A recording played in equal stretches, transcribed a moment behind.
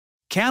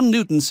Cam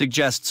Newton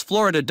suggests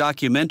Florida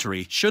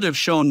documentary should have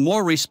shown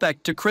more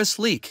respect to Chris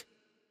Leak.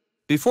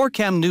 Before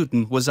Cam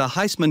Newton was a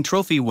Heisman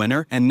Trophy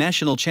winner and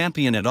national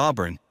champion at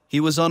Auburn,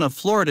 he was on a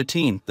Florida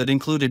team that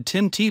included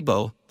Tim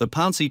Tebow, the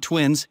Pouncey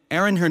twins,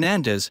 Aaron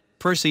Hernandez,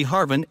 Percy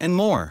Harvin, and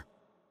more.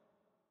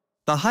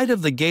 The height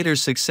of the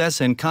Gators' success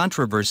and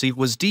controversy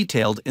was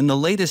detailed in the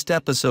latest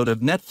episode of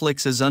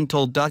Netflix's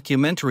Untold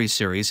documentary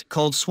series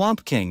called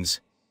Swamp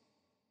Kings.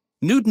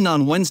 Newton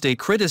on Wednesday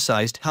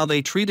criticized how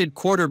they treated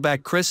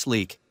quarterback Chris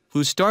Leak,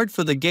 who starred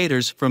for the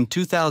Gators from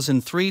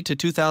 2003 to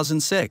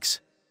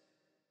 2006.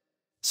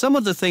 Some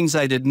of the things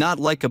I did not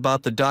like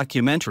about the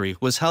documentary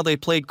was how they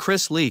played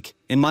Chris Leak,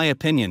 in my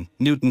opinion,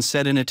 Newton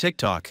said in a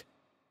TikTok.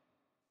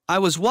 I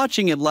was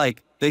watching it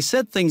like, they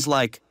said things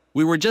like,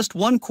 we were just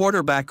one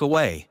quarterback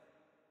away.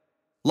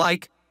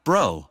 Like,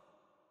 bro.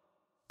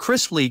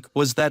 Chris Leak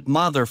was that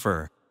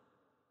motherfucker.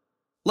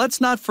 Let's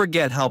not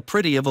forget how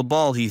pretty of a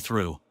ball he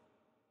threw.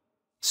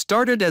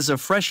 Started as a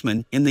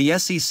freshman in the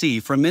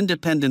SEC from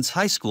Independence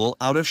High School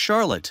out of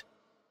Charlotte.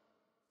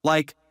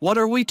 Like, what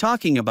are we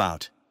talking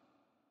about?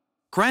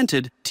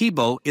 Granted,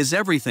 Tebow is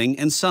everything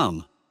and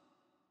some.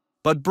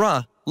 But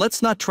bruh,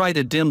 let's not try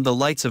to dim the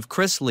lights of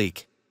Chris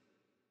Leak.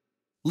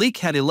 Leak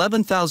had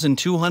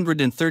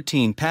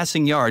 11,213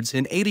 passing yards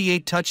and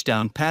 88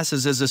 touchdown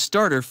passes as a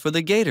starter for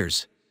the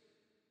Gators.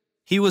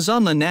 He was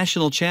on the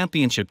national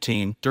championship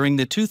team during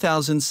the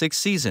 2006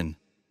 season.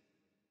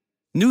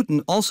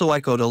 Newton also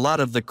echoed a lot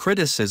of the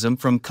criticism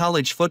from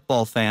college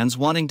football fans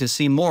wanting to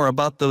see more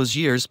about those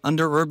years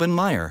under Urban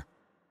Meyer.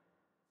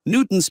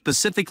 Newton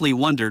specifically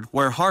wondered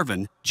where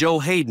Harvin, Joe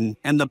Hayden,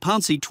 and the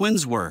Pouncey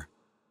twins were.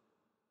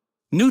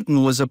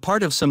 Newton was a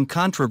part of some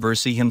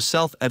controversy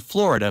himself at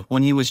Florida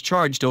when he was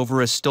charged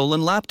over a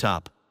stolen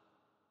laptop.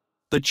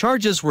 The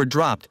charges were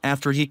dropped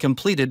after he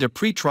completed a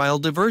pretrial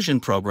diversion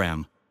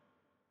program.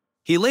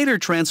 He later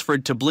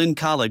transferred to Blinn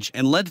College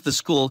and led the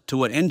school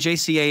to an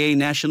NJCAA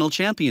national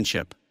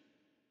championship.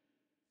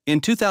 In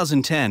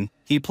 2010,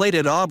 he played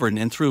at Auburn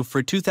and threw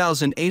for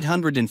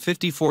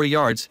 2,854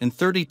 yards and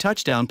 30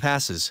 touchdown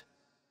passes.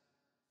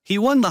 He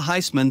won the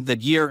Heisman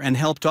that year and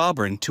helped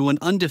Auburn to an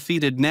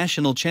undefeated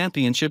national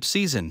championship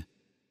season.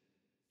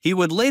 He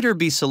would later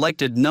be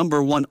selected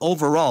number 1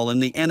 overall in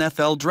the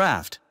NFL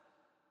draft.